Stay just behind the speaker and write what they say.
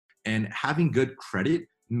And having good credit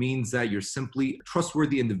means that you're simply a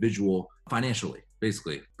trustworthy individual financially,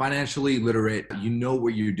 basically. Financially literate, you know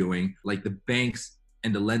what you're doing. Like the banks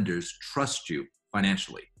and the lenders trust you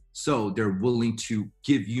financially. So they're willing to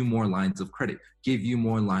give you more lines of credit, give you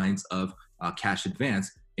more lines of cash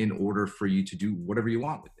advance in order for you to do whatever you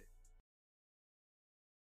want with it.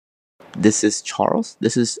 This is Charles.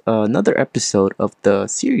 This is another episode of the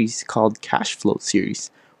series called Cash Flow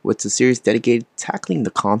series, which is a series dedicated to tackling the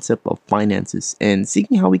concept of finances and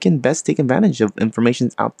seeking how we can best take advantage of information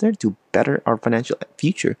out there to better our financial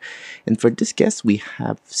future. And for this guest, we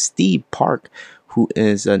have Steve Park, who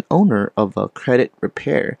is an owner of a credit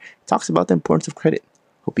repair. Talks about the importance of credit.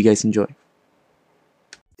 Hope you guys enjoy.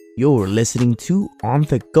 You're listening to On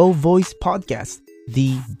the Go Voice Podcast,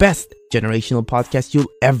 the best generational podcast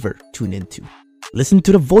you'll ever tune into. Listen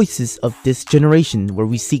to the voices of this generation where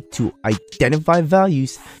we seek to identify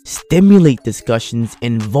values, stimulate discussions,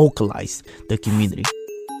 and vocalize the community.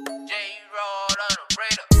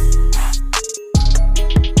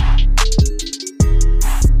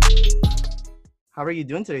 How are you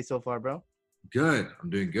doing today so far, bro? Good. I'm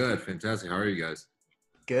doing good. Fantastic. How are you guys?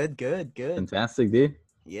 Good. Fantastic, dude.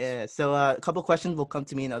 Yeah. So a couple of questions will come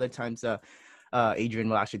to me, and other times Adrian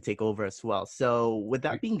will actually take over as well. So with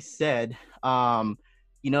that being said, what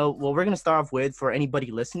we're going to start off with, for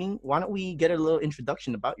anybody listening, why don't we get a little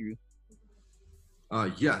introduction about you?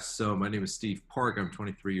 Yes. So my name is Steve Park. I'm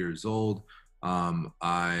 23 years old.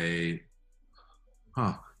 I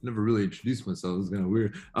never really introduced myself. It's kind of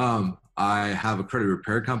weird. I have a credit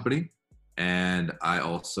repair company, and I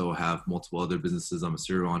also have multiple other businesses. I'm a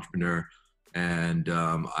serial entrepreneur, and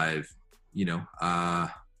I've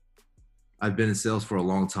been in sales for a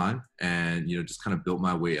long time, and just kind of built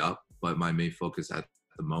my way up. But my main focus at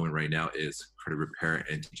the moment right now is credit repair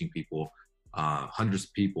and teaching people, hundreds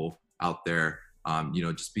of people out there,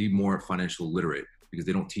 just be more financial literate, because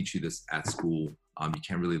they don't teach you this at school. You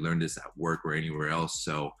can't really learn this at work or anywhere else.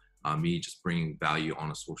 So me just bringing value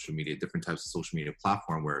on a social media, different types of social media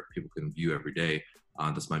platform where people can view every day.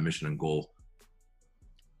 That's my mission and goal.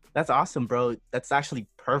 That's awesome, bro. That's actually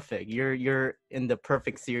perfect. You're in the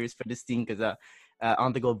perfect series for this thing, because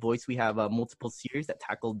on the Go Voice, we have multiple series that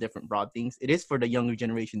tackle different broad things. It is for the younger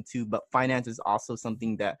generation too, but finance is also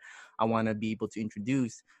something that I want to be able to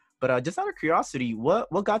introduce. But just out of curiosity, what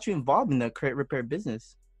got you involved in the credit repair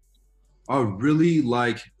business?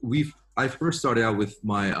 I first started out with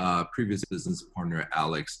my previous business partner,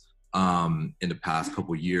 Alex, in the past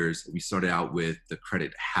couple of years. We started out with the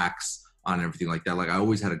credit hacks on everything like that. Like, I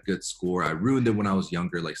always had a good score. I ruined it when I was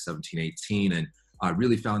younger, like 17, 18. And I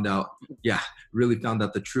really found out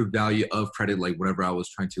the true value of credit. Like, whenever I was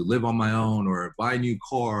trying to live on my own or buy a new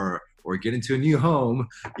car or get into a new home,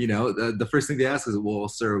 the first thing they ask is, well,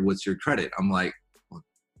 sir, what's your credit? I'm like, well,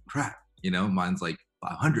 crap, mine's like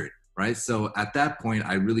 500. Right. So at that point,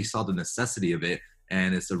 I really saw the necessity of it.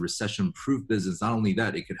 And it's a recession-proof business. Not only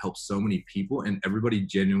that, it could help so many people, and everybody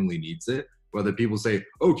genuinely needs it. Whether people say,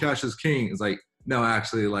 oh, cash is king, it's like, no,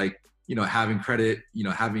 actually, having credit,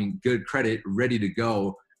 having good credit ready to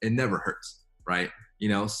go, it never hurts. Right.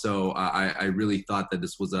 So I really thought that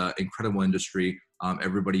this was an incredible industry.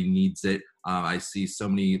 Everybody needs it. I see so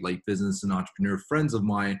many business and entrepreneur friends of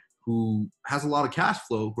mine who has a lot of cash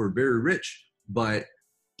flow, who are very rich, but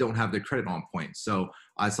don't have their credit on point. So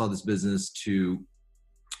I saw this business to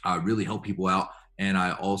really help people out. And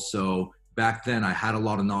I also, back then, I had a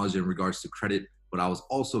lot of knowledge in regards to credit, but I was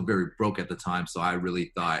also very broke at the time. So I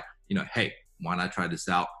really thought, hey, why not try this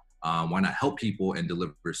out? Why not help people and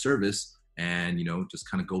deliver service and, just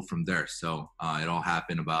kind of go from there. So it all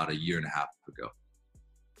happened about a year and a half ago.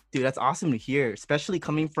 Dude, that's awesome to hear, especially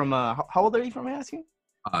coming from, how old are you, from asking?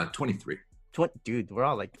 23. Dude, we're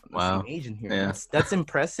all like the same age in here. Yeah. That's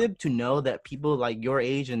impressive to know that people like your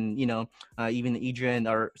age and even Adrian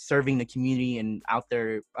are serving the community and out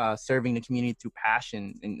there serving the community through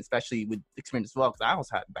passion, and especially with experience as well, because I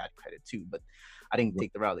also had bad credit too, but I didn't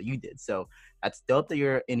take the route that you did. So that's dope that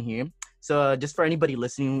you're in here. So just for anybody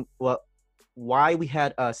listening, why we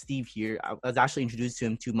had Steve here, I was actually introduced to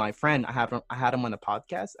him to my friend. I had him on the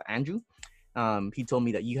podcast, Andrew. He told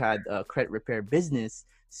me that you had a credit repair business.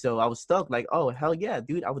 So I was stuck, like, oh, hell yeah,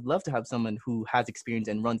 dude, I would love to have someone who has experience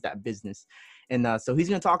and runs that business. And so he's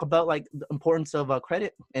going to talk about the importance of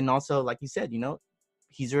credit. And also, like you said,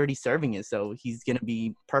 he's already serving it. So he's going to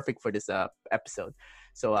be perfect for this episode.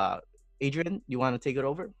 So Adrian, you want to take it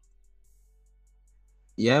over?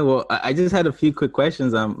 Yeah, well, I just had a few quick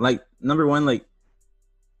questions. Number one,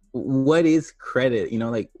 what is credit?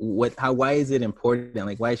 Why is it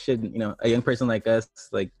important? Why should, a young person like us,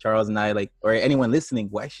 like Charles and I, or anyone listening,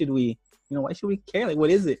 why should we care?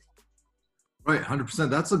 What is it? Right, 100%.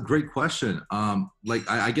 That's a great question. Like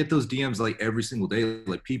I get those DMs like every single day.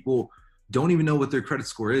 Like people don't even know what their credit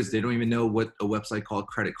score is. They don't even know what a website called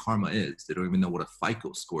Credit Karma is. They don't even know what a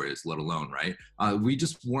FICO score is, let alone, right? We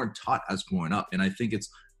just weren't taught as growing up. And I think it's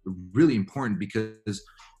really important because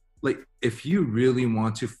like if you really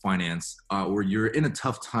want to finance or you're in a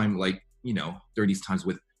tough time, like, during these times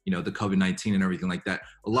with, the COVID-19 and everything like that,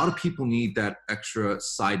 a lot of people need that extra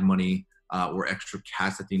side money or extra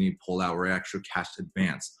cash that they need to pull out or extra cash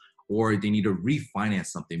advance, or they need to refinance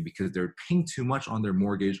something because they're paying too much on their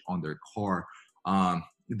mortgage, on their car,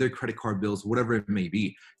 their credit card bills, whatever it may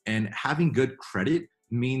be. And having good credit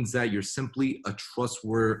means that you're simply a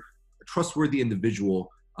trustworthy individual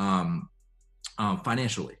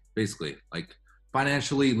financially, basically. Like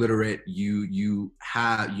financially literate, you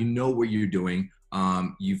know what you're doing.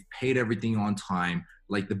 You've paid everything on time.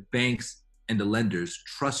 Like the banks and the lenders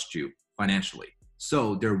trust you financially,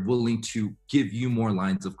 so they're willing to give you more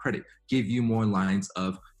lines of credit, give you more lines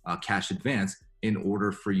of cash advance in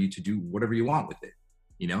order for you to do whatever you want with it.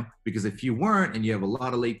 Because if you weren't and you have a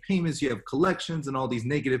lot of late payments, you have collections and all these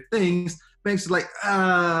negative things, banks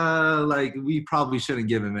are like we probably shouldn't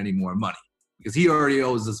give him any more money because he already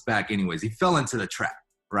owes us back anyways. He fell into the trap,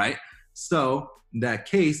 right? So in that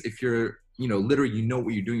case, if you're, literally,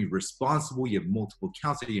 what you're doing, you're responsible, you have multiple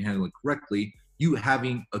accounts that you're handling correctly, you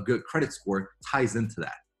having a good credit score ties into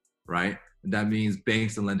that, right? And that means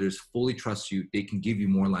banks and lenders fully trust you. They can give you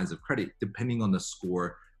more lines of credit depending on the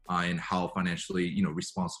score and how financially,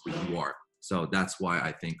 responsible you are. So that's why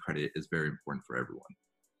I think credit is very important for everyone.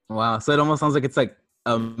 Wow. So it almost sounds like it's like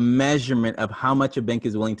a measurement of how much a bank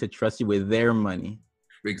is willing to trust you with their money.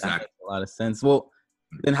 Exactly. That makes a lot of sense. Well,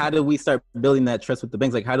 then how do we start building that trust with the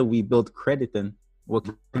banks? Like, how do we build credit then? What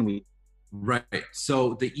can we? Right.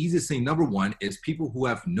 So the easiest thing, number one, is people who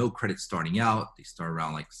have no credit starting out. They start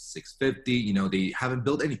around like 650. They haven't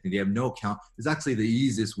built anything. They have no account. It's actually the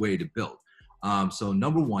easiest way to build. So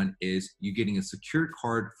number one is you getting a secured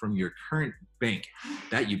card from your current bank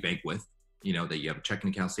that you bank with, that you have a checking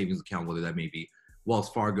account, savings account, whether that may be Wells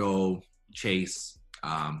Fargo, Chase,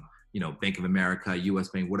 Bank of America, US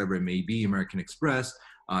Bank, whatever it may be, American Express.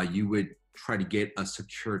 You would try to get a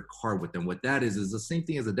secured card with them. What that is the same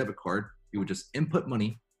thing as a debit card. You would just input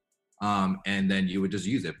money and then you would just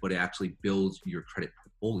use it, but it actually builds your credit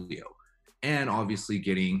portfolio. And obviously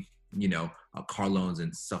getting, car loans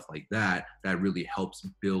and stuff like that, that really helps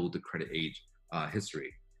build the credit age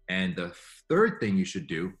history. And the third thing you should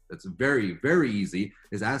do, that's very, very easy,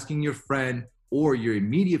 is asking your friend or your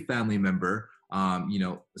immediate family member,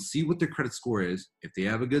 see what their credit score is. If they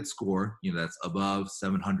have a good score, that's above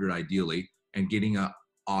 700 ideally, and getting a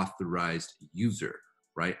authorized user,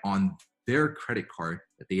 right, on their credit card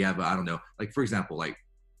that they have. I don't know, like for example, like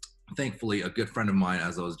thankfully a good friend of mine,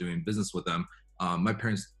 as I was doing business with them, my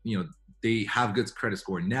parents, they have good credit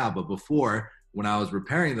score now, but before, when I was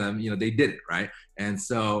repairing them, they didn't, right? And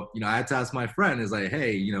so, I had to ask my friend, is like,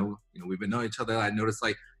 hey, we've been knowing each other. I noticed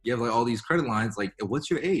like you have like all these credit lines. Like, what's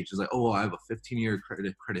your age? It's like, oh, well, I have a 15-year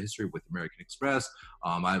credit history with American Express.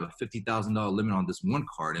 I have a $50,000 limit on this one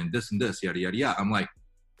card, and this, yada yada yada. I'm like,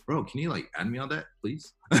 bro, can you like add me on that,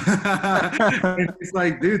 please? And he's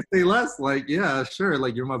like, dude, say less. Like, yeah, sure.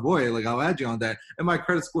 Like, you're my boy. Like, I'll add you on that. And my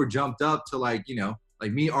credit score jumped up to like,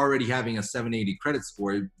 like me already having a 780 credit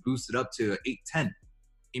score, it boosted up to 810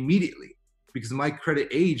 immediately because my credit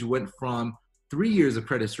age went from 3 years of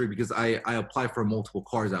credit history because I apply for multiple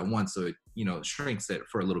cars at once. So it, shrinks it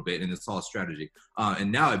for a little bit and it's all a strategy.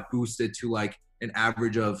 And now it boosted to like an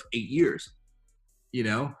average of 8 years,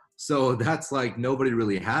 So that's like, nobody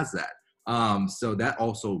really has that. So that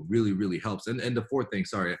also really, really helps. And the fourth thing,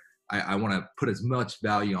 sorry, I want to put as much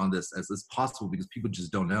value on this as possible because people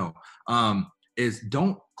just don't know. Is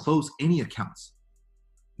don't close any accounts.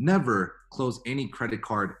 Never close any credit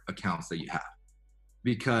card accounts that you have.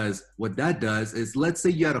 Because what that does is, let's say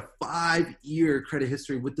you had a 5-year credit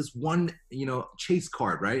history with this one, Chase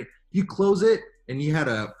card, right? You close it and you had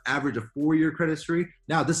an average of 4-year credit history.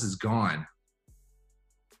 Now this is gone.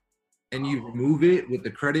 And you remove it with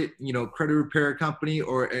the credit repair company,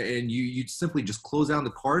 and you simply just close down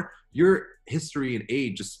the card, your history and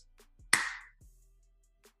age just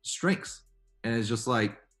shrinks. And it's just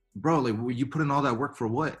like, bro, like you put in all that work for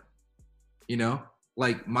what?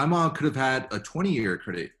 Like my mom could have had a 20-year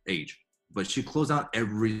credit age, but she closed out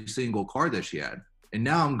every single card that she had. And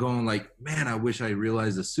now I'm going like, man, I wish I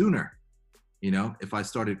realized this sooner. If I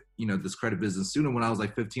started, this credit business sooner when I was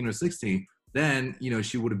like 15 or 16, then,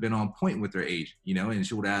 she would have been on point with her age, and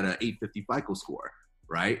she would have had an 850 FICO score,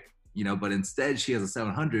 right? But instead she has a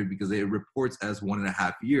 700 because it reports as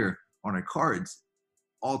 1.5 year on her cards.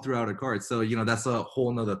 all throughout a card. So, that's a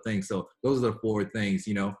whole nother thing. So those are the 4 things,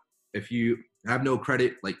 if you have no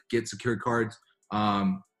credit, like get secured cards,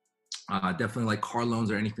 definitely like car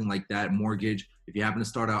loans or anything like that, mortgage. If you happen to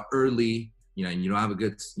start out early, and you don't have a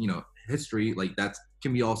good, history, like that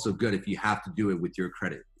can be also good if you have to do it with your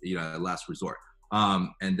credit, at last resort.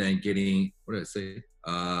 And then getting, what did I say?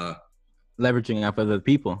 Leveraging off other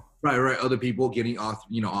people. Right. Other people getting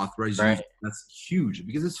authorized. Right. That's huge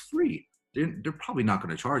because it's free. They're probably not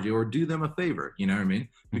going to charge you or do them a favor. You know what I mean?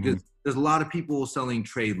 Because there's a lot of people selling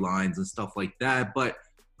trade lines and stuff like that, but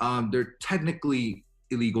they're technically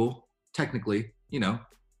illegal,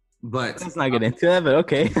 but let's not get into that, but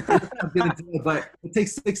okay. But it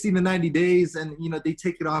takes 60 to 90 days and, they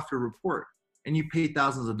take it off your report and you pay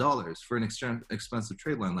thousands of dollars for an expensive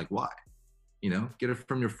trade line. Like why? Get it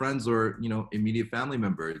from your friends or, immediate family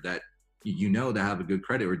member that that have a good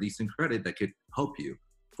credit or decent credit that could help you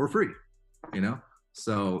for free,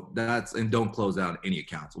 So and don't close out any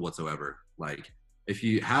accounts whatsoever. Like if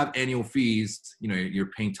you have annual fees,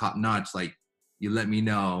 you're paying top notch, like you let me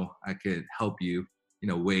know, I could help you,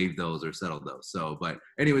 waive those or settle those. So, but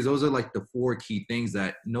anyways, those are like the 4 key things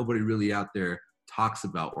that nobody really out there talks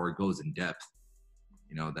about or goes in depth,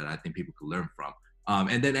 that I think people could learn from.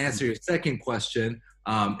 And then answer your second question,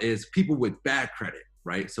 is people with bad credit,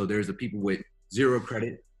 right? So there's the people with 0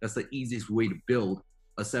 credit. That's the easiest way to build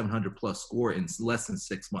a 700 plus score in less than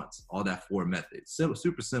 6 months. All that 4 methods, so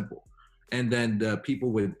super simple. And then the people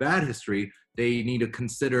with bad history, they need to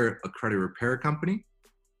consider a credit repair company,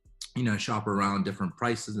 shop around different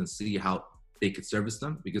prices and see how they could service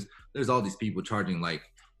them, because there's all these people charging like,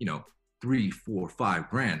 3, 4, 5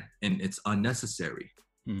 grand, and it's unnecessary.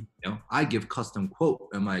 I give custom quote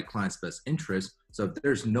in my client's best interest. So if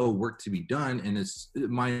there's no work to be done and it's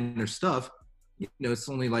minor stuff, it's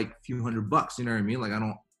only like a few $100, you know what I mean? Like I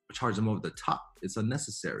don't charge them over the top. It's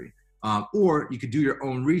unnecessary. Or you could do your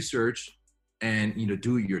own research and,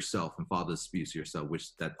 do it yourself and file the disputes yourself,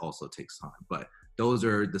 which that also takes time. But those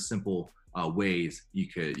are the simple ways you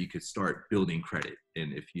could start building credit.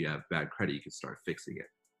 And if you have bad credit, you could start fixing it.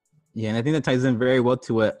 Yeah, and I think that ties in very well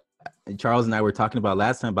to what Charles and I were talking about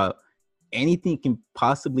last time about anything you can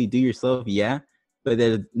possibly do yourself. Yeah, but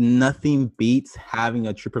there's nothing beats having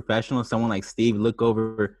a true professional, someone like Steve, look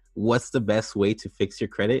over what's the best way to fix your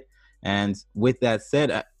credit. And with that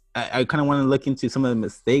said, I kind of want to look into some of the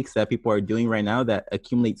mistakes that people are doing right now that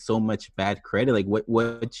accumulate so much bad credit. Like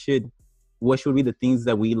what should be the things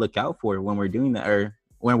that we look out for when we're doing that, or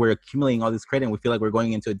when we're accumulating all this credit and we feel like we're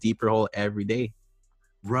going into a deeper hole every day?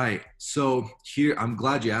 Right. So here, I'm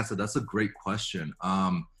glad you asked that. That's a great question.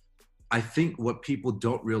 I think what people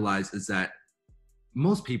don't realize is that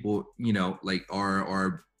most people, like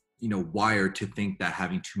are wired to think that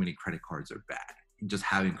having too many credit cards are bad. Just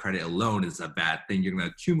having credit alone is a bad thing. You're going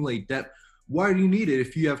to accumulate debt. Why do you need it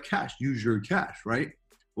if you have cash? Use your cash, right?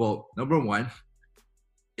 Well, number one,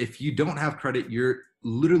 if you don't have credit, you're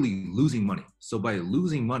literally losing money. So by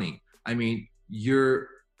losing money, I mean, your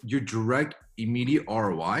direct immediate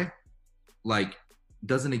ROI like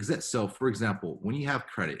doesn't exist. So for example, when you have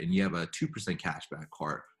credit and you have a 2% cashback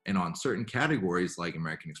card, and on certain categories like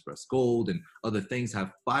American Express Gold and other things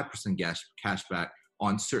have 5% cashback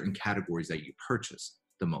on certain categories that you purchase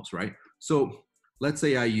the most, right? So let's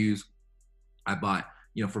say I bought,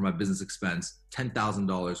 for my business expense,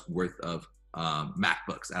 $10,000 worth of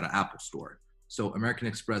MacBooks at an Apple store. So American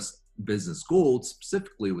Express Business Gold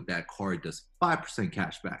specifically with that card does 5%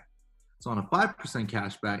 cashback. So on a 5%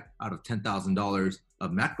 cashback out of $10,000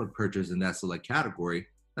 of MacBook purchase in that select category,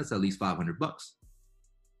 that's at least $500,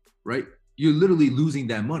 right? You're literally losing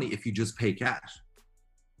that money if you just pay cash.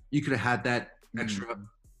 You could have had that extra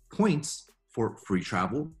points for free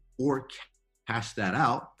travel or cash that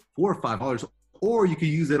out $4 or $5, or you could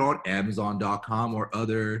use it on Amazon.com or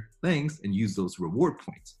other things and use those reward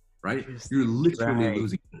points, right? You're literally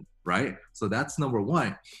losing it, right? So that's number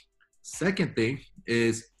one. Second thing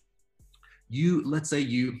is let's say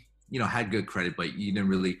you had good credit, but you didn't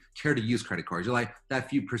really care to use credit cards. You're like, that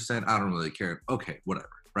few percent, I don't really care. Okay, whatever,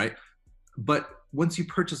 right? But once you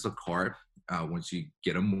purchase a car, once you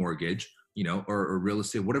get a mortgage, or real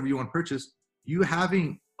estate, whatever you want to purchase, you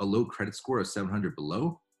having a low credit score of 700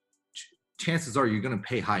 below, chances are you're going to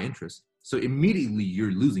pay high interest. So immediately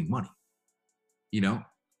you're losing money,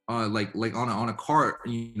 like on a car,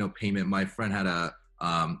 payment. My friend had a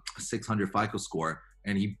 600 FICO score,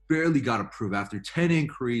 and he barely got approved after 10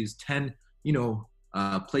 inquiries, 10,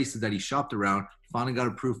 places that he shopped around. Finally got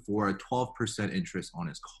approved for a 12% interest on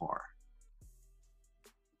his car.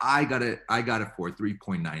 I got it for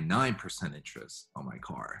 3.99% interest on my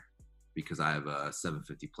car. because I have a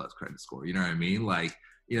 750 plus credit score. You know what I mean? Like,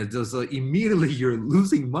 you know, just like immediately you're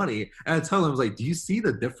losing money. And I tell them, I was like, do you see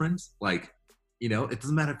the difference? Like, you know, it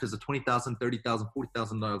doesn't matter if it's a $20,000, $30,000,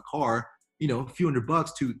 $40,000 car, you know, a few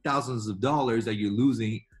 $100 to thousands of dollars that you're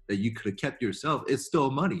losing that you could have kept yourself. It's still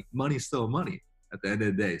money. Money's still money at the end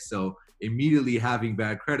of the day. So immediately having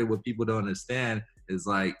bad credit, what people don't understand is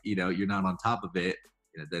like, you know, you're not on top of it.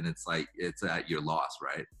 You know, then it's like, it's at your loss,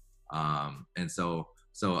 right? And so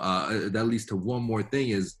that leads to one more thing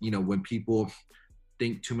is, you know, when people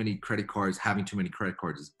think too many credit cards, having too many credit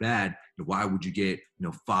cards is bad, why would you get, you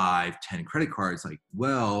know, 5, 10 credit cards? Like,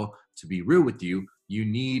 well, to be real with you, you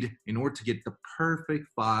need, in order to get the perfect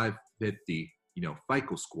 550, you know,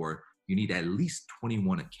 FICO score, you need at least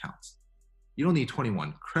 21 accounts. You don't need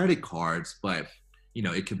 21 credit cards, but, you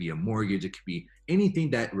know, it could be a mortgage. It could be anything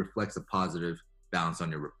that reflects a positive balance on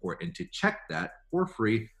your report. And to check that for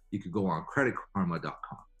free, you could go on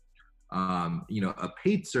creditkarma.com. You know, a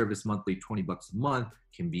paid service monthly, $20 a month,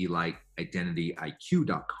 can be like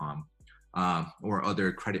identityiq.com, or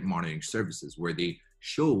other credit monitoring services where they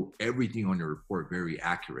show everything on your report very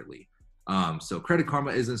accurately. So Credit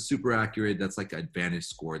Karma isn't super accurate. That's like an advantage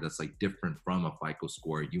score. That's like different from a FICO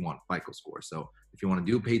score. You want FICO score. So if you want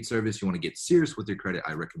to do a paid service, you want to get serious with your credit,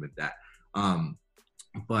 I recommend that.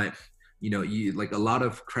 But you know, you like a lot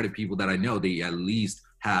of credit people that I know, they at least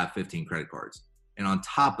have 15 credit cards. And on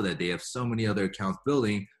top of that, they have so many other accounts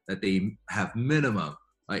building that they have minimum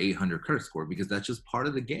 800 credit score, because that's just part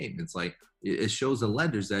of the game. It's like, it shows the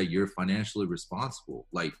lenders that you're financially responsible.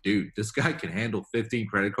 Like, dude, this guy can handle 15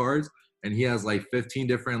 credit cards and he has like 15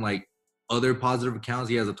 different like other positive accounts.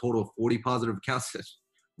 He has a total of 40 positive accounts.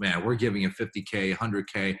 Man, we're giving him 50K,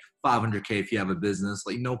 100K, 500K if you have a business,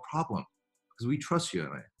 like no problem, because we trust you,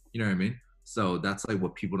 man. You know what I mean? So that's like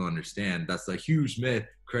what people don't understand. That's a huge myth.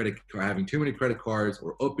 Having too many credit cards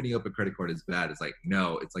or opening up a credit card is bad. It's like,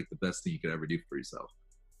 no, it's like the best thing you could ever do for yourself.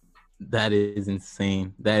 That is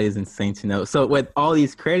insane. That is insane to know. So with all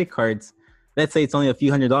these credit cards, let's say it's only a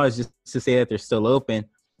few $100s just to say that they're still open.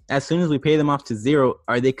 As soon as we pay them off to zero,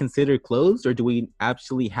 are they considered closed, or do we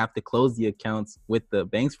actually have to close the accounts with the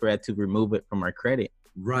banks for that to remove it from our credit?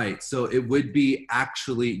 Right. So it would be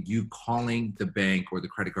actually you calling the bank or the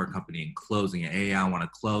credit card company and closing it. Hey, I want to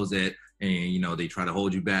close it. And, you know, they try to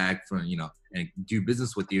hold you back from, you know, and do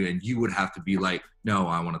business with you. And you would have to be like, no,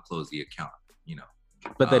 I want to close the account, you know.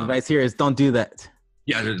 But the advice here is don't do that.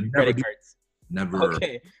 Yeah. Credit cards. Never.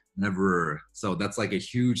 Okay. Never. So that's like a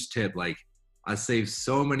huge tip. Like, I saved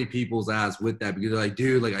so many people's ass with that, because they're like,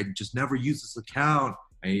 dude, like I just never use this account.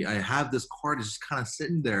 I have this card. It's just kind of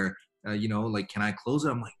sitting there. You know, like, can I close it?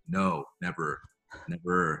 I'm like, no, never.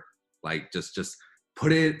 Like, just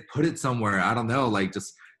put it somewhere. I don't know. Like,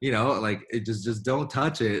 just, you know, like it just don't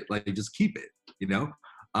touch it. Like, just keep it, you know?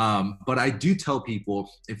 But I do tell people,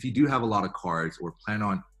 if you do have a lot of cards or plan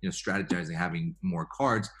on, you know, strategizing, having more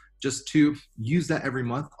cards, just to use that every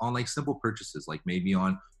month on like simple purchases, like maybe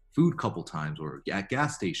on food couple times or at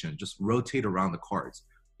gas station, just rotate around the cards.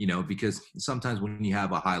 You know, because sometimes when you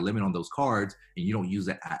have a high limit on those cards and you don't use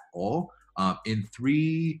it at all, in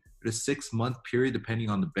 3 to 6 month period, depending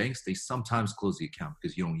on the banks, they sometimes close the account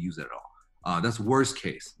because you don't use it at all. That's worst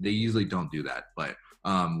case. They usually don't do that. But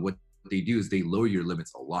what they do is they lower your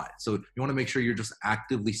limits a lot. So you want to make sure you're just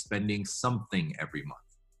actively spending something every month.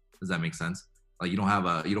 Does that make sense? Like, you don't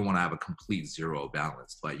want to have a complete zero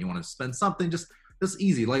balance, but you want to spend something just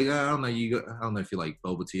easy. Like, I don't know if you like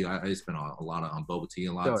boba tea. I spend a lot on boba tea,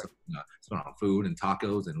 a lot Sure. of stuff, you know, spend on food and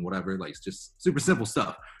tacos and whatever. Like, it's just super simple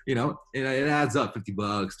stuff, you know, it adds up $50,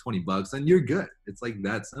 $20, and you're good. It's like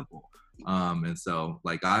that simple. And so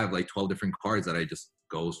like I have like 12 different cards that I just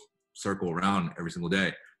go circle around every single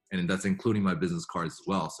day. And that's including my business cards as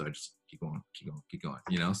well. So I just keep going,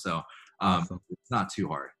 you know? So Awesome. It's not too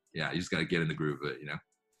hard. Yeah. You just got to get in the groove of it, you know?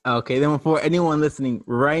 Okay, then for anyone listening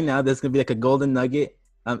right now, there's gonna be like a golden nugget.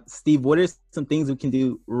 Steve, what are some things we can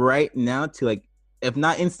do right now to, like, if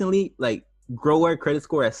not instantly, like grow our credit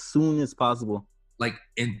score as soon as possible? Like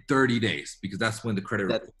in 30 days, because that's when the credit.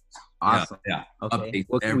 That's awesome. Yeah. Okay.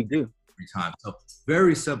 What can we do? Every time. So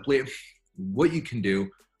very simply, what you can do.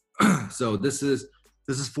 So this is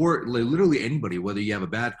for literally anybody, whether you have a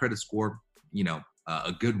bad credit score, you know,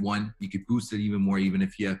 a good one, you could boost it even more. Even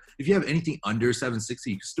if you have anything under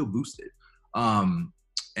 760, you can still boost it.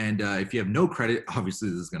 And if you have no credit, obviously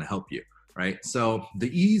this is going to help you, right? So the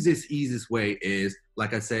easiest way is,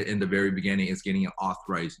 like I said in the very beginning, is getting an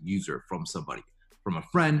authorized user from somebody, from a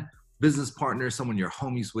friend, business partner, someone you're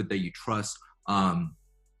homies with that you trust,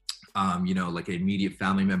 you know, like an immediate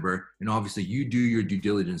family member. And obviously you do your due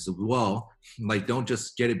diligence as well. Like, don't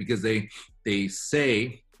just get it because they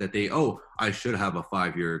say that I should have a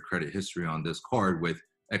 5-year credit history on this card with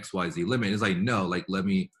XYZ limit. It's like, no, like, let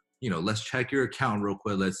me, let's check your account real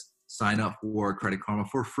quick. Let's sign up for Credit Karma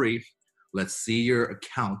for free. Let's see your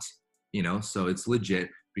account, so it's legit,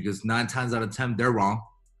 because 9 times out of 10, they're wrong.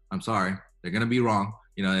 I'm sorry. They're going to be wrong,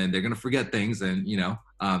 and they're going to forget things, and,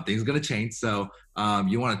 things are going to change. So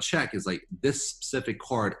you want to check is like this specific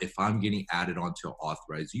card, if I'm getting added onto an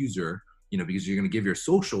authorized user, because you're going to give your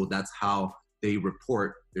social, that's how they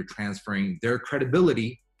report. They're transferring their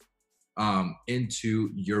credibility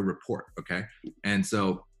into your report. Okay. And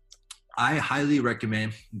so I highly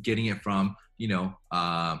recommend getting it from,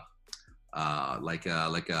 like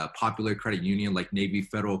a popular credit union, like Navy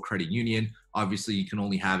Federal Credit Union. Obviously, you can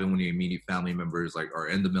only have it when your immediate family members like are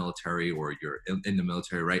in the military, or you're in the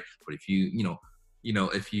military, right? But if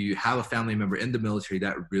if you have a family member in the military,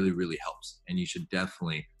 that really, really helps. And you should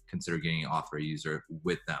definitely consider getting an authorized user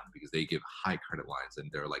with them, because they give high credit lines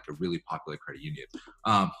and they're like a really popular credit union.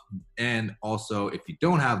 And also, if you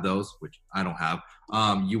don't have those, which I don't have,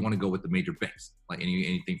 you want to go with the major banks, like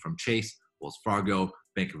anything from Chase, Wells Fargo,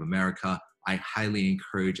 Bank of America. I highly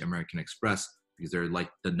encourage American Express, because they're like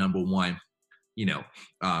the number one,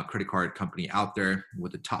 credit card company out there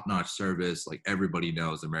with a top-notch service. Like, everybody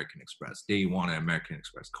knows American Express. They want an American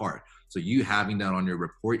Express card. So you having that on your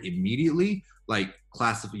report immediately, like,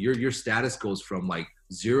 classify your status goes from like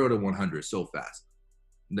 0 to 100 so fast.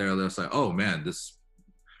 They're just like, oh man,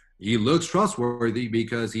 he looks trustworthy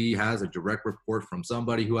because he has a direct report from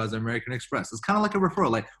somebody who has American Express. It's kind of like a referral.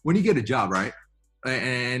 Like when you get a job, right?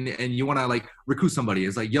 And you want to like recruit somebody.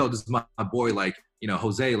 It's like, yo, this is my boy, like,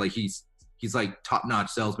 Jose, like he's like top-notch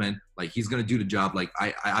salesman. Like, he's going to do the job. Like,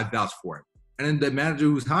 I vouch for him. And then the manager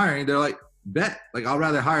who's hiring, they're like, bet, like, I'll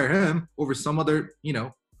rather hire him over some other,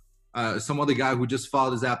 some other guy who just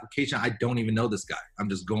filed his application. I don't even know this guy. I'm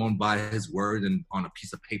just going by his word and on a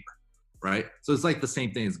piece of paper, right? So it's like the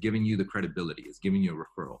same thing. It's giving you the credibility. It's giving you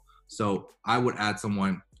a referral. So I would ask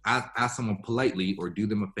someone politely, or do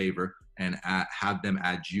them a favor and have them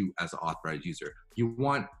add you as an authorized user. You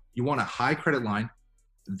want a high credit line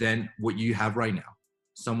than what you have right now.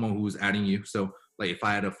 Someone who's adding you. So like if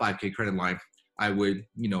I had a 5K credit line, I would,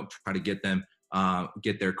 try to get them,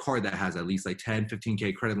 get their card that has at least like 10,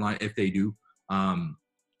 15K credit line if they do. And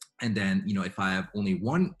then, if I have only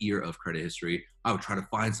 1 year of credit history, I would try to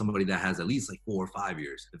find somebody that has at least like 4 or 5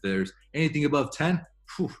 years. If there's anything above 10,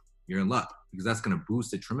 you're in luck, because that's going to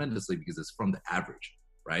boost it tremendously, because it's from the average,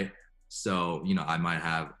 right? So, I might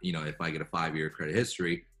have, if I get a 5-year credit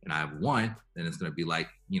history and I have 1, then it's going to be like,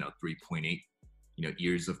 3.8,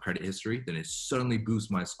 years of credit history. Then it suddenly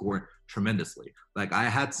boosts my score tremendously. Like I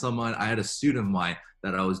had a student of mine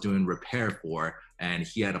that I was doing repair for, and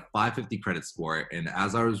he had a 550 credit score. And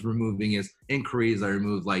as I was removing his inquiries, I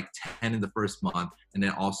removed like 10 in the first month. And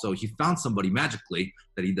then also he found somebody magically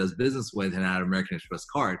that he does business with and had an American Express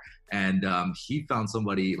card. And he found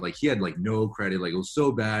somebody, like he had like no credit, like it was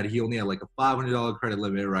so bad. He only had like a $500 credit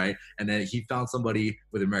limit, right? And then he found somebody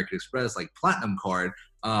with American Express, like platinum card,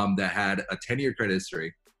 that had a 10-year credit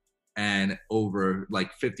history and over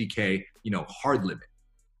like 50K, hard limit,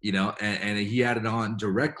 and he had it on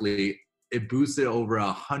directly. It boosted over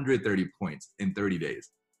 130 points in 30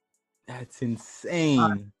 days. That's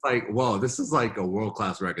insane. Like, whoa, this is like a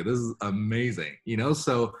world-class record. This is amazing,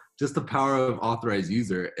 so just the power of authorized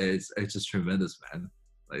user it's just tremendous, man.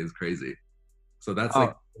 Like, it's crazy. So that's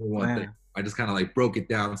like one thing. I just kind of like broke it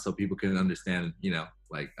down so people can understand,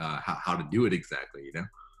 like how to do it exactly,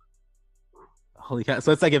 Holy cow.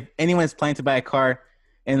 So it's like if anyone's planning to buy a car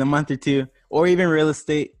in a month or two, or even real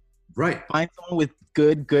estate, right? Find someone with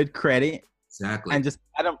good credit. Exactly. And just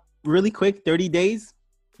add them really quick, 30 days.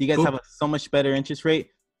 You guys have so much better interest rate.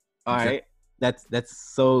 All right. That's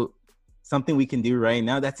so something we can do right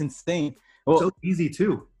now. That's insane. Well, so easy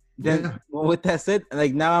too. Then well, with that said,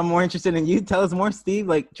 like now I'm more interested in you. Tell us more, Steve.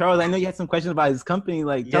 Like Charles, I know you had some questions about his company.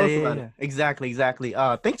 Like tell us about it. Exactly.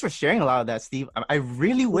 Thanks for sharing a lot of that, Steve. I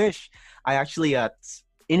really wish I actually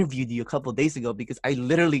interviewed you a couple of days ago, because I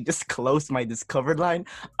literally just closed my Discovered line.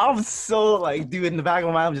 I was so like, dude, in the back of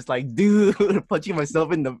my mind, I'm just like, dude, punching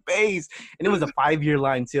myself in the face. And it was a 5-year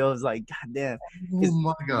line too. I was like, God damn. Oh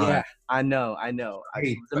my God. Yeah, I know.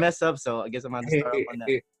 It's a mess up, so I guess I'm going to start on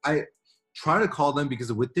that. I try to call them,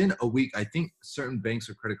 because within a week, I think certain banks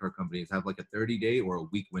or credit card companies have like a 30-day or a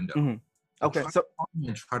week window. Mm-hmm. Okay, so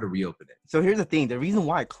and try to reopen it. So here's the thing. The reason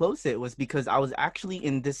why I closed it was because I was actually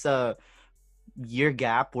in this year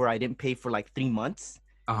gap where I didn't pay for like 3 months,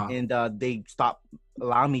 and they stopped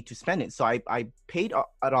allowing me to spend it. So I paid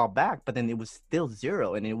it all back, but then it was still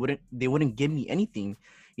zero, and they wouldn't give me anything.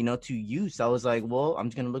 to use. So I was like, well, I'm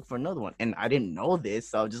just gonna look for another one, and I didn't know this,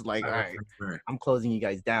 so I was just like, all right, I'm closing you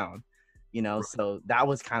guys down. So that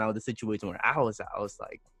was kind of the situation where I was at. I was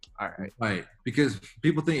like, all right. Right. Because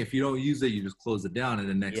people think if you don't use it, you just close it down. And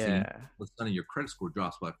the next thing, Yeah. all of a sudden your credit score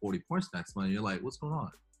drops by 40 points next month. You're like, what's going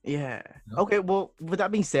on? Yeah. You know? Okay. Well, with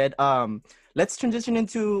that being said, let's transition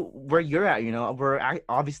into where you're at. We're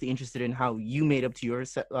obviously interested in how you made up to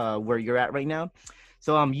where you're at right now.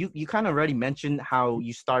 So, you kind of already mentioned how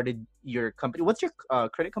you started your company. What's your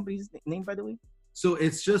credit company's name, by the way? So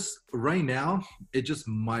it's just right now, it's just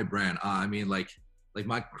my brand. I mean, like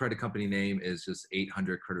my credit company name is just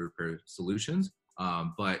 800 Credit Repair Solutions.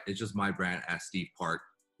 But it's just my brand as Steve Park.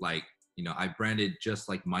 Like, I branded just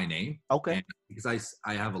like my name. Okay. And because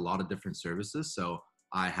I have a lot of different services. So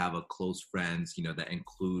I have a close friends, that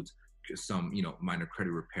includes some, minor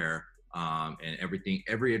credit repair, and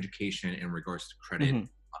every education in regards to credit,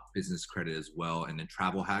 business credit as well. And then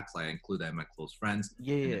travel hacks, I include that in my close friends.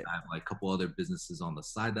 Yeah. And then I have like a couple other businesses on the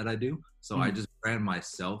side that I do. So I just brand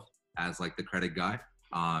myself as like the credit guy.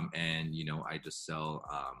 And I just sell,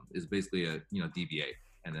 it's basically a, DBA.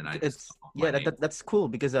 And then that's cool,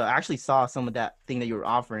 because I actually saw some of that thing that you were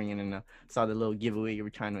offering, and then saw the little giveaway you were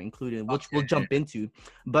trying to include in, which we'll jump into.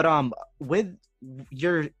 But with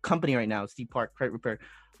your company right now, Steve Park Credit Repair,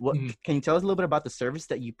 what can you tell us a little bit about the service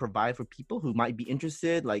that you provide for people who might be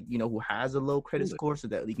interested, like who has a low credit score, so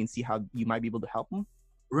that you can see how you might be able to help them?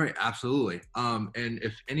 Right, absolutely. And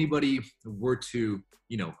if anybody were to,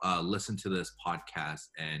 listen to this podcast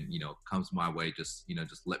and, comes my way, just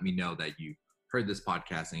let me know that you heard this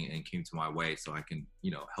podcast and came to my way, so I can,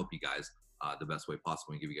 help you guys the best way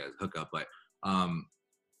possible and give you guys a hookup. But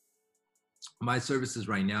my services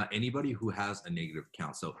right now, anybody who has a negative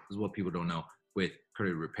account. So this is what people don't know with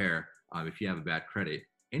credit repair. If you have a bad credit,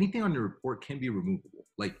 anything on your report can be removable,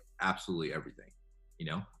 like absolutely everything,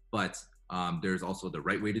 but there's also the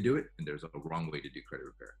right way to do it, and there's a wrong way to do credit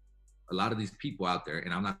repair. A lot of these people out there,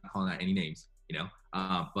 and I'm not calling out any names,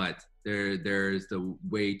 but there's the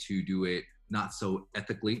way to do it not so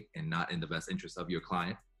ethically and not in the best interest of your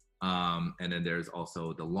client. And then there's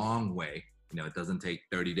also the long way. It doesn't take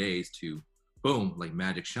 30 days to boom, like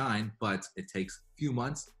magic shine, but it takes a few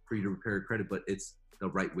months for you to repair your credit, but it's the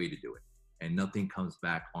right way to do it. And nothing comes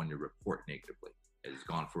back on your report negatively. It's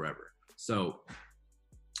gone forever. So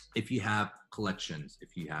if you have collections,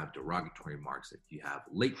 if you have derogatory marks, if you have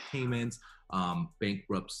late payments,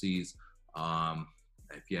 bankruptcies,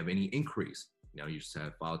 if you have any inquiries, you just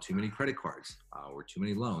have filed too many credit cards or too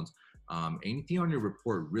many loans, anything on your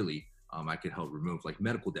report really, I could help remove, like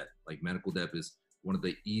medical debt. Like medical debt is one of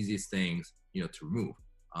the easiest things, to remove.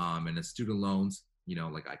 And the student loans,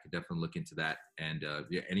 like I could definitely look into that. And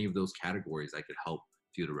any of those categories I could help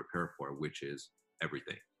do the repair for, which is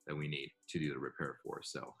everything that we need to do the repair for.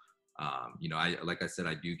 So, like I said,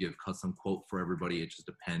 I do give custom quote for everybody. It just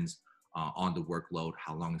depends on the workload,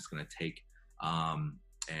 how long it's going to take.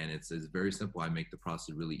 And it's very simple. I make the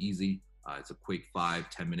process really easy. It's a quick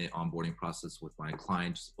 5-10 minute onboarding process with my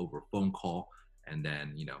client, just over a phone call. And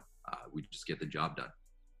then, we just get the job done.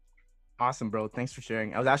 Awesome, bro. Thanks for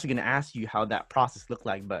sharing. I was actually going to ask you how that process looked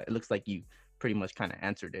like, but it looks like you pretty much kind of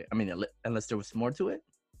answered it. I mean, unless there was more to it.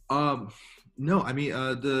 No, I mean,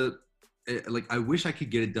 I wish I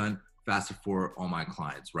could get it done faster for all my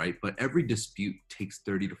clients, right? But every dispute takes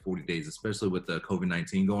 30 to 40 days, especially with the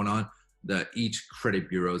COVID-19 going on. Each credit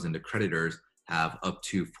bureaus and the creditors have up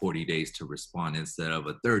to 40 days to respond instead of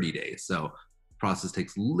a 30 days. So the process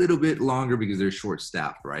takes a little bit longer because they're short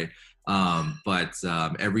staffed, right? But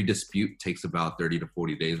every dispute takes about 30 to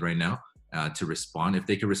 40 days right now to respond. If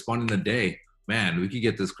they can respond in a day, man, we could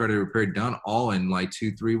get this credit repair done all in like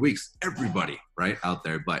 2-3 weeks. Everybody, right, out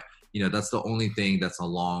there. But that's the only thing that's a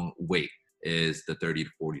long wait, is the 30 to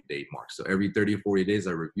 40 day mark. So every 30 to 40 days,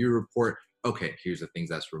 I review a report. Okay, here's the things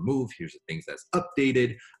that's removed. Here's the things that's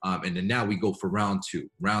updated. And then now we go for round 2,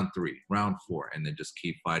 round 3, round 4, and then just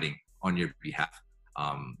keep fighting on your behalf.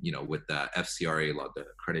 With the FCRA law, the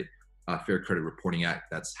Fair Credit Reporting Act,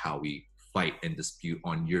 that's how we fight and dispute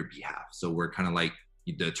on your behalf. So we're kind of like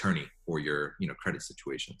the attorney for your, credit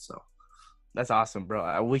situation. So that's awesome, bro.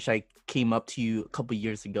 I wish I came up to you a couple of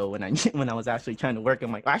years ago when I was actually trying to work.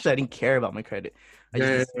 I'm like, actually, I didn't care about my credit. I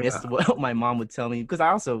just missed what my mom would tell me, because I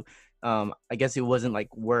also, I guess it wasn't like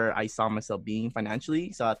where I saw myself being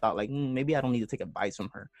financially. So I thought like, maybe I don't need to take advice from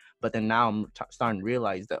her. But then now I'm starting to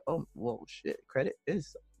realize that, oh, well, shit, credit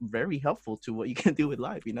is very helpful to what you can do with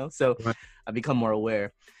life, So right. I become more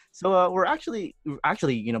aware. So we're actually,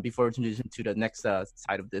 before we transition to the next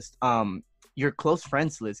side of this, your close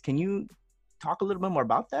friends list, can you talk a little bit more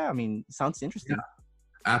about that? I mean, it sounds interesting. Yeah,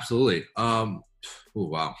 absolutely. Oh,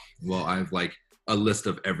 wow. Well, I have like a list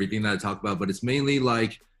of everything that I talk about, but it's mainly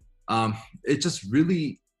like, it's just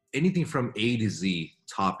really anything from A to Z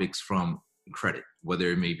topics from credit,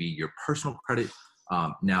 whether it may be your personal credit.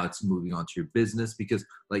 Now it's moving on to your business because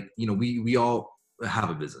like, we all have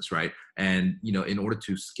a business, right? And, in order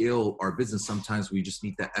to scale our business, sometimes we just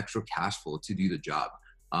need that extra cash flow to do the job.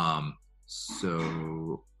 Okay.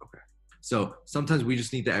 So sometimes we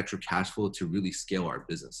just need the extra cash flow to really scale our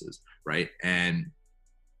businesses, right? And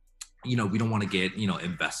we don't want to get,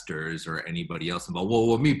 investors or anybody else involved.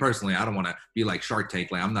 Well, me personally, I don't want to be like Shark Tank.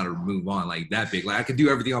 Like I'm not a move on like that big. Like I could do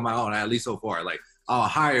everything on my own, at least so far. Like I'll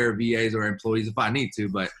hire VAs or employees if I need to,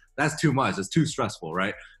 but that's too much. It's too stressful,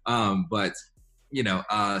 right? But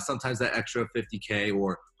sometimes that extra 50K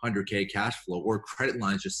or 100K cash flow or credit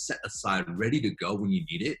lines just set aside, ready to go when you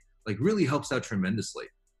need it, like really helps out tremendously.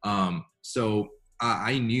 So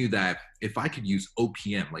I knew that if I could use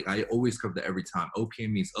OPM, like I always cover that every time.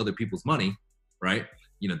 OPM means other people's money, right?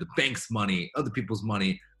 The bank's money, other people's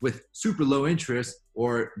money with super low interest,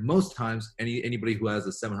 or most times anybody who has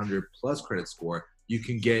a 700 plus credit score, you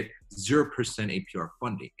can get 0% APR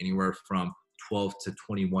funding anywhere from 12 to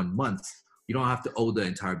 21 months. You don't have to owe the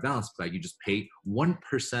entire balance back. You just pay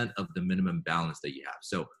 1% of the minimum balance that you have.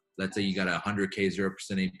 So let's say you got a 100K 0%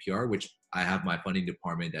 APR, which I have my funding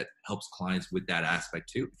department that helps clients with that aspect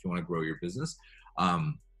too, if you want to grow your business.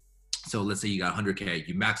 So let's say you got 100K,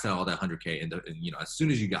 you maxed out all that 100K, and as soon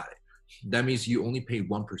as you got it, that means you only pay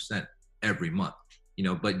 1% every month,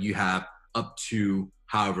 but you have up to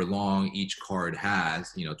however long each card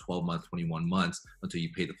has, 12 months, 21 months until you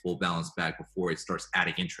pay the full balance back before it starts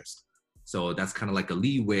adding interest. So that's kind of like a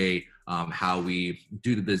leeway, how we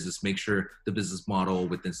do the business, make sure the business model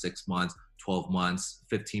within 6 months, 12 months,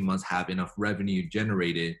 15 months have enough revenue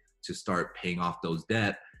generated to start paying off those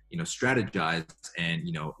debt, strategize and,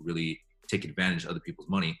 really take advantage of other people's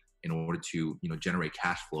money in order to, generate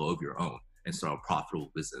cash flow of your own and start a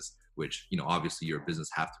profitable business, which, obviously your business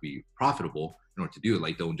have to be profitable in order to do it.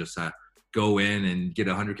 Like don't just go in and get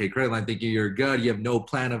a 100K credit line thinking you're good. You have no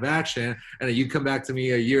plan of action. And then you come back to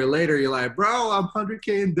me a year later, you're like, bro, I'm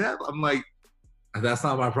 100K in debt. I'm like, that's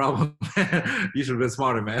not my problem. You should have been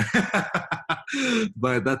smarter, man.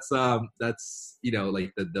 But that's like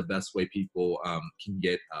the best way people can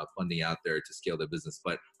get funding out there to scale their business.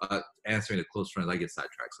 But answering the close friends, I get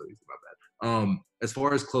sidetracked, so easy about that. As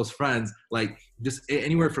far as close friends, like just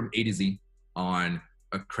anywhere from A to Z on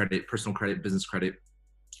a credit, personal credit, business credit.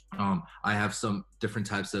 I have some different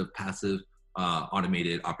types of passive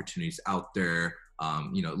automated opportunities out there,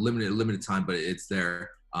 limited time, but it's there.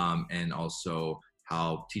 And also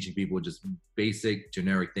how teaching people just basic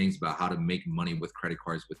generic things about how to make money with credit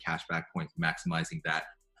cards, with cashback points, maximizing that,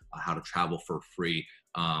 how to travel for free,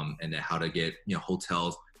 and then how to get,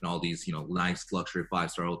 hotels and all these, nice luxury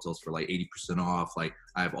 5-star hotels for like 80% off. Like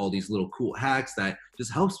I have all these little cool hacks that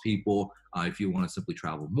just helps people if you want to simply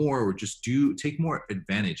travel more or just take more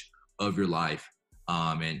advantage of your life,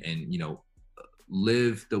 and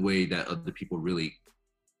live the way that other people really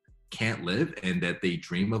can't live and that they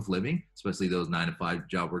dream of living, especially those 9-to-5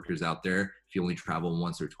 job workers out there. If you only travel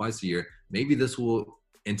once or twice a year, maybe this will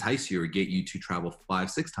entice you or get you to travel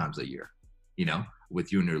 5-6 times a year,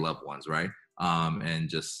 with you and your loved ones, right? And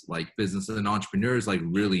just like business and entrepreneurs like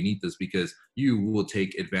really need this because you will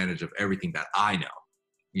take advantage of everything that I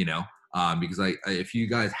know, because like if you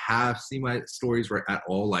guys have seen my stories right at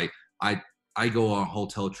all, like I go on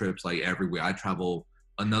hotel trips like every week. I travel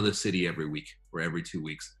another city every week or every 2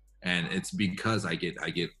 weeks. And it's because I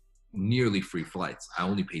get nearly free flights. I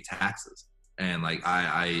only pay taxes. And like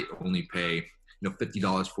I only pay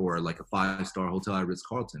 $50 for like a 5-star hotel at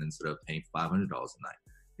Ritz-Carlton instead of paying $500 a night.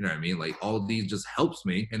 You know what I mean? Like all of these just helps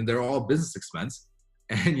me, and they're all business expense.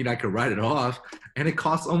 And I can write it off, and it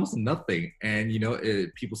costs almost nothing. And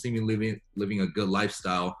people see me living a good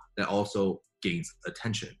lifestyle that also gains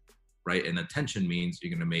attention, right? And attention means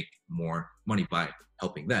you're gonna make more money by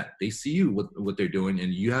helping them. They see you what they're doing,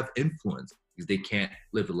 and you have influence because they can't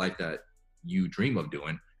live the life that you dream of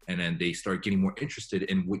doing. And then they start getting more interested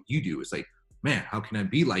in what you do. It's like, man, how can I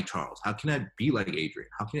be like Charles? How can I be like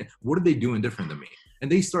Adrian? What are they doing different than me?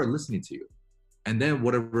 And they start listening to you. And then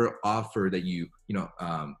whatever offer that you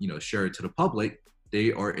share it to the public,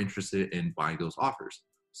 they are interested in buying those offers.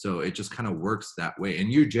 So it just kind of works that way.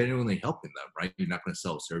 And you're genuinely helping them, right? You're not going to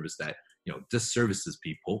sell a service that, disservices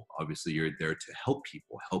people. Obviously, you're there to help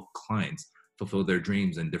people, help clients fulfill their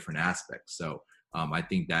dreams in different aspects. So I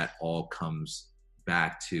think that all comes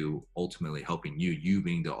back to ultimately helping you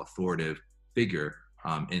being the authoritative figure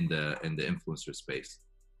in the influencer space.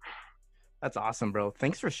 That's awesome, bro.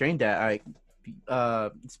 Thanks for sharing that.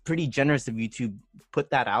 it's pretty generous of you to put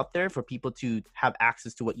that out there for people to have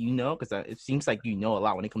access to what you know, because it seems like you know a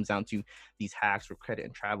lot when it comes down to these hacks for credit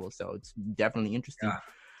and travel. So it's definitely interesting. Yeah.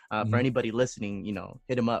 For anybody listening,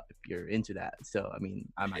 hit them up if you're into that. So, I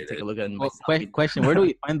mean, I might take a look at it myself. Question: where do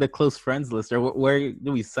we find the close friends list, or where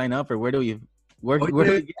do we sign up, or where do we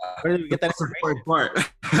get that important part?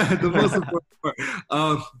 The most important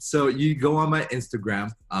part. So you go on my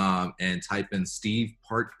Instagram and type in Steve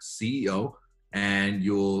Park CEO, and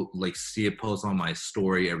you'll like see a post on my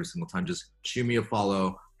story every single time. Just shoot me a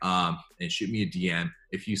follow and shoot me a DM.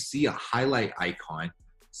 If you see a highlight icon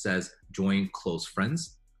says join close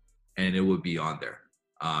friends, and it would be on there.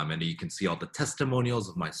 And you can see all the testimonials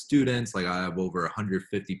of my students. Like I have over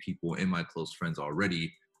 150 people in my close friends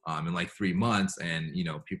already in like 3 months. And,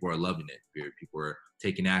 people are loving it. People are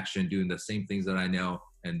taking action, doing the same things that I know.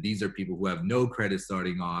 And these are people who have no credit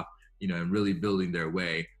starting off, and really building their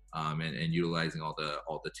way and utilizing all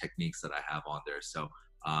the techniques that I have on there. So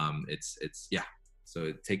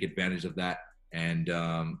so take advantage of that. And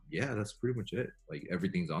that's pretty much it. Like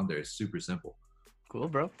everything's on there. It's super simple. Cool,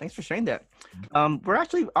 bro. Thanks for sharing that. We're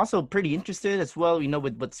actually also pretty interested as well,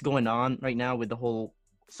 with what's going on right now with the whole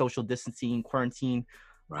social distancing, quarantine.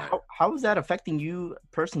 Right. How is that affecting you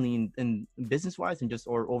personally in business-wise and just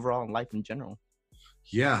or overall in life in general?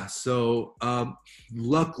 Yeah. So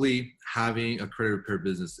luckily, having a credit repair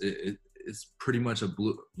business is pretty much a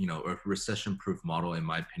recession-proof model, in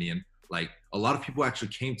my opinion. Like a lot of people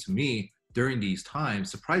actually came to me during these times,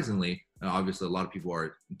 surprisingly. Obviously, a lot of people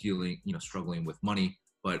are struggling with money,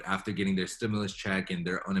 but after getting their stimulus check and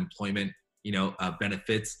their unemployment,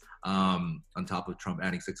 benefits, on top of Trump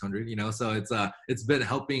adding 600, so it's been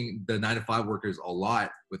helping the 9-to-5 workers a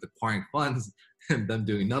lot with acquiring funds and them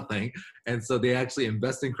doing nothing. And so they actually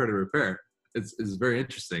invest in credit repair. It's very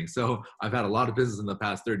interesting. So I've had a lot of business in the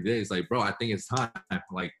past 30 days. Like, bro, I think it's time.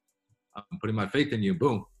 Like, I'm putting my faith in you.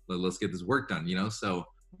 Boom, let's get this work done. So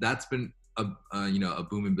that's been a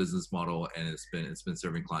booming business model, and it's been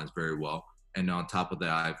serving clients very well. And on top of that,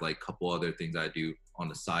 I have like a couple other things I do on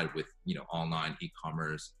the side with online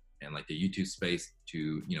e-commerce and like the YouTube space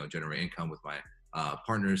to generate income with my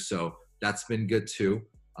partners. So that's been good too.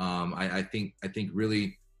 I think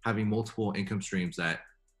really having multiple income streams that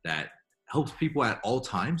helps people at all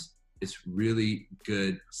times is really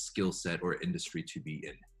good skill set or industry to be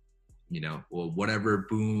in. Or whatever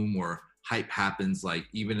boom or hype happens, like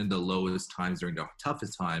even in the lowest times, during the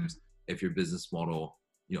toughest times, if your business model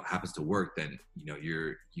happens to work, then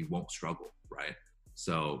you won't struggle, right?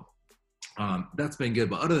 So that's been good.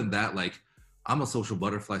 But other than that, like I'm a social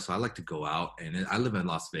butterfly, so I like to go out, and I live in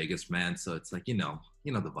Las Vegas, man. So it's like the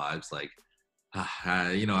vibes. Like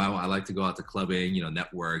I like to go out to clubbing,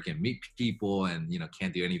 network and meet people, and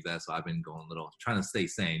can't do any of that. So I've been going trying to stay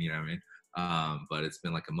sane. You know what I mean? But it's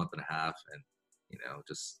been like a month and a half, and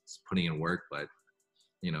just putting in work, but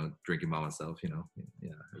drinking by myself, yeah.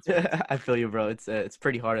 I feel you, bro. It's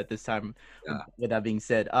pretty hard at this time. Yeah. With that being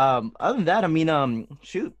said, other than that, I mean,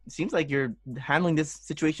 shoot, it seems like you're handling this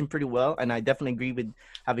situation pretty well, and I definitely agree with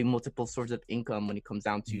having multiple sources of income when it comes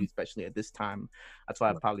down to, especially at this time. That's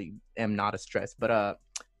why I probably am not as stressed. But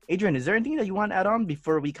Adrian, is there anything that you want to add on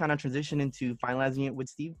before we kind of transition into finalizing it with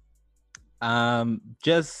Steve?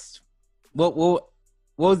 Just what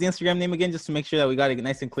was the Instagram name again, just to make sure that we got it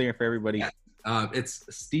nice and clear for everybody? Yeah. It's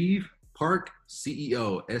Steve Park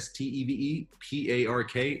CEO, STEVE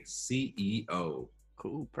PARK CEO.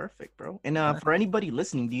 Perfect, bro. And for anybody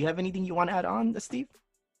listening, do you have anything you want to add on, Steve?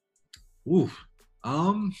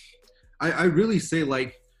 I really say,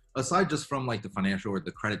 like, aside just from like the financial or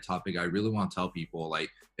the credit topic, I really want to tell people,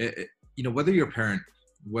 like, whether you're a parent,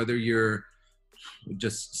 whether you're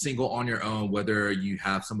just single on your own, whether you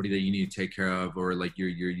have somebody that you need to take care of, or like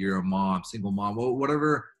you're a mom, single mom,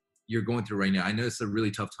 whatever you're going through right now. I know it's a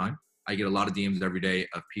really tough time. I get a lot of DMs every day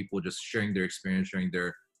of people just sharing their experience, sharing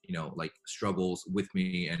their, like struggles with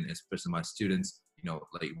me, and especially my students,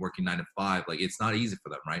 like working 9 to 5, like it's not easy for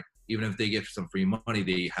them, right? Even if they get some free money,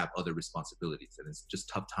 they have other responsibilities, and it's just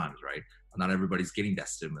tough times, right? Not everybody's getting that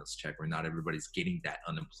stimulus check, or not everybody's getting that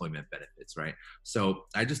unemployment benefits, right? So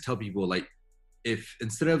I just tell people, like, if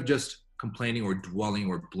instead of just complaining or dwelling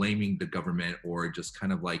or blaming the government, or just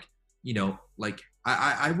kind of like, like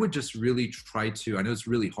I would just really try to, I know it's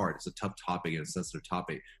really hard, it's a tough topic and a sensitive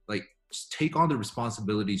topic, like just take on the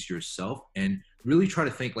responsibilities yourself and really try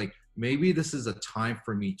to think, like, maybe this is a time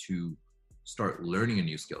for me to start learning a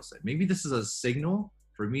new skill set. Maybe this is a signal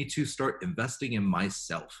for me to start investing in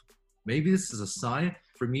myself. Maybe this is a sign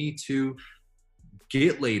for me to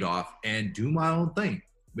get laid off and do my own thing.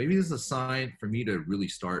 Maybe this is a sign for me to really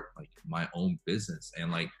start like my own business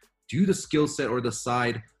and like do the skill set or the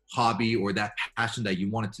side hobby or that passion that you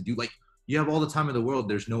wanted to do. Like, you have all the time in the world.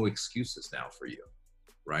 There's no excuses now for you,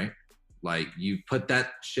 right? Like, you put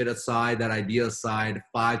that shit aside, that idea aside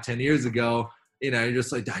 5-10 years ago, you know, you're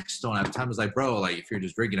just like, I just don't have time. It's like, bro, like, if you're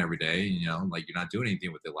just drinking every day, you know, like, you're not doing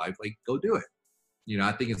anything with your life, like, go do it. You know,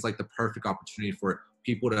 I think it's like the perfect opportunity for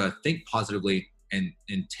people to think positively and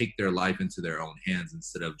take their life into their own hands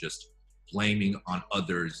instead of just blaming on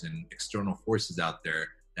others and external forces out there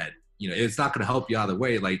that, you know, it's not going to help you either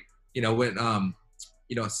way. Like, you know, when,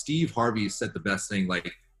 you know, Steve Harvey said the best thing,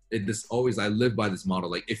 like, I live by this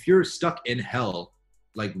model. Like, if you're stuck in hell,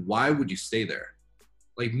 like, why would you stay there?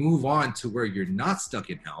 Like, move on to where you're not stuck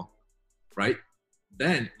in hell, right?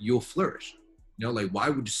 Then you'll flourish. You know, like, why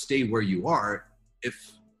would you stay where you are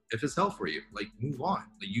if it's hell for you? Like, move on.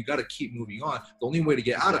 Like, you got to keep moving on. The only way to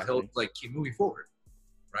get out of hell is, like, keep moving forward,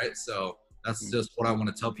 right? So that's just what I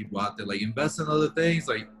want to tell people out there. Like, invest in other things.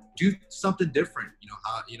 Like, do something different. You know,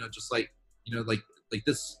 how, you know, just like, you know, like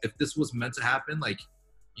this, if this was meant to happen, like,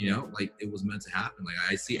 you know, like, it was meant to happen. Like,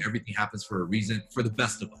 I see everything happens for a reason, for the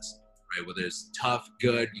best of us, right? Whether it's tough,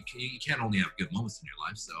 good, you can't only have good moments in your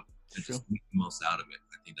life. So just make the most out of it.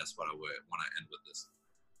 I think that's what I would want to end with this.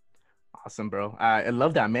 Awesome, bro. I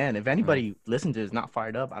love that, man. If anybody listening to this not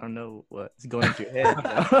fired up, I don't know what's going into your head.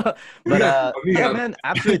 But yeah, man,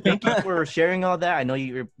 absolutely. Thank you for sharing all that. I know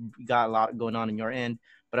you got a lot going on in your end,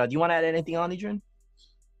 but do you want to add anything on, Adrian?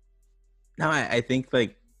 No, I think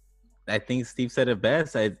Steve said it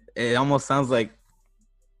best. It almost sounds like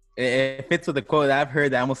it fits with the quote that I've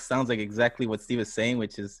heard. That almost sounds like exactly what Steve is saying,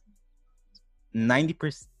 which is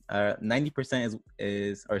 90%. 90%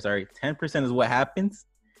 is 10% is what happens.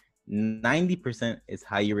 90% is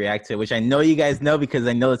how you react to it, which I know you guys know because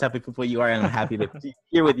I know the type of people you are, and I'm happy to be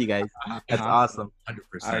here with you guys. That's awesome. 100%.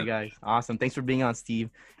 All right, guys. Awesome. Thanks for being on, Steve.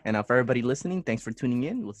 And for everybody listening, thanks for tuning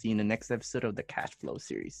in. We'll see you in the next episode of the Cash Flow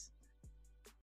series.